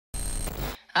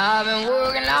I've been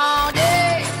working all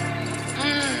day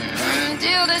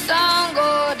till the sun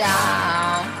go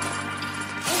down.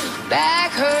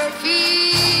 Back hurt,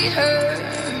 feet hurt,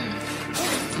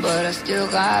 but I still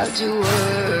got to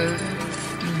work.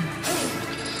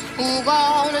 Who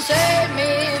gonna save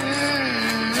me?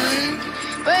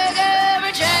 Break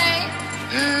every chain.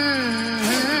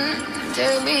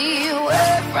 Take me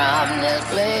away from this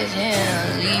place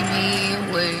and leave me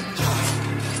away.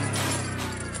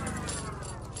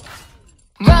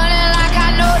 Running like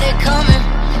I know they're coming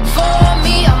for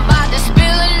me. I'm about to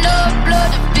spill enough blood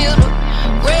to fill the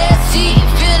Red Sea.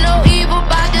 Feel no evil,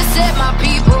 about to set my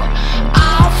people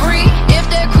all free. If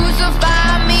they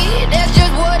crucify me, that's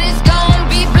just what it's gonna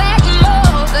be. Black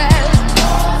Moses,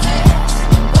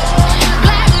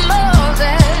 Black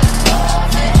Moses,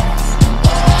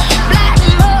 Black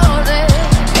Moses,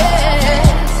 yes.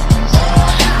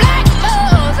 Black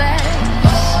Moses.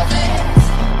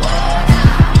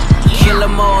 Kill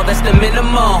them all, that's the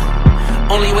minimum.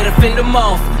 Only way to fend them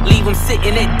off, leave them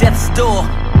sitting at death's door.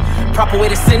 Proper way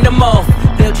to send them off,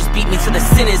 they'll just beat me till the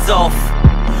sin is off,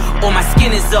 or my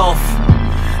skin is off.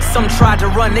 Some tried to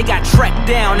run, they got tracked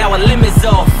down, now a limb is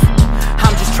off.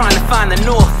 I'm just trying to find the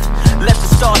north, let the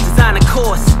stars design a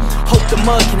course. Hope the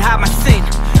mud can hide my sin,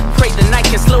 pray the night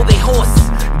can slow their horse.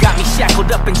 Got me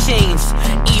shackled up in chains,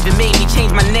 even made me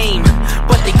change my name,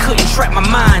 but they couldn't trap my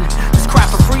mind. This cry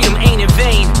for freedom ain't in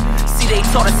vain. See, they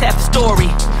taught us half the story,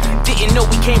 didn't know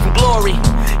we came from glory.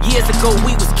 Years ago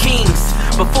we was kings,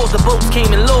 before the boats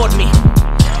came and lured me.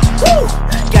 Woo!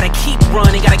 Gotta keep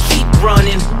running, yeah,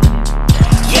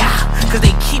 cause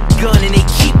they keep gunning, they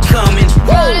keep coming.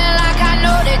 Woo! Running like I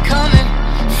know they're coming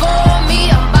for me.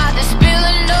 I'm about to spill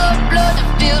enough blood to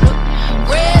fill the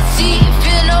Red Sea.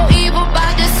 Feel no evil,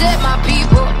 about to set my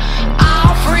people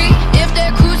all free. If they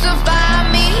crucify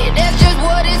me, that's just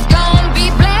what it's gonna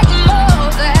be. Black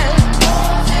Moses,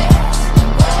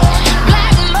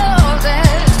 Black Moses,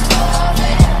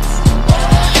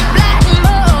 Black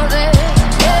Moses,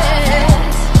 yes.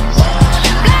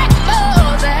 Black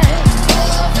Moses.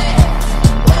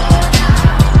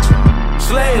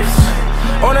 Slaves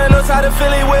on the north side of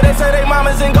Philly, where they say they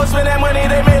mamas and go spend that money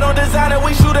they made on designer.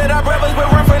 We shoot at our brothers,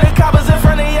 but run from the coppers in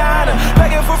front of your honor.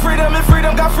 Begging for freedom, and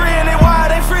freedom got free, and they why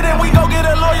they free, then we go get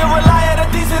a lawyer, rely at a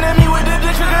decent and me with the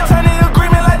district attorney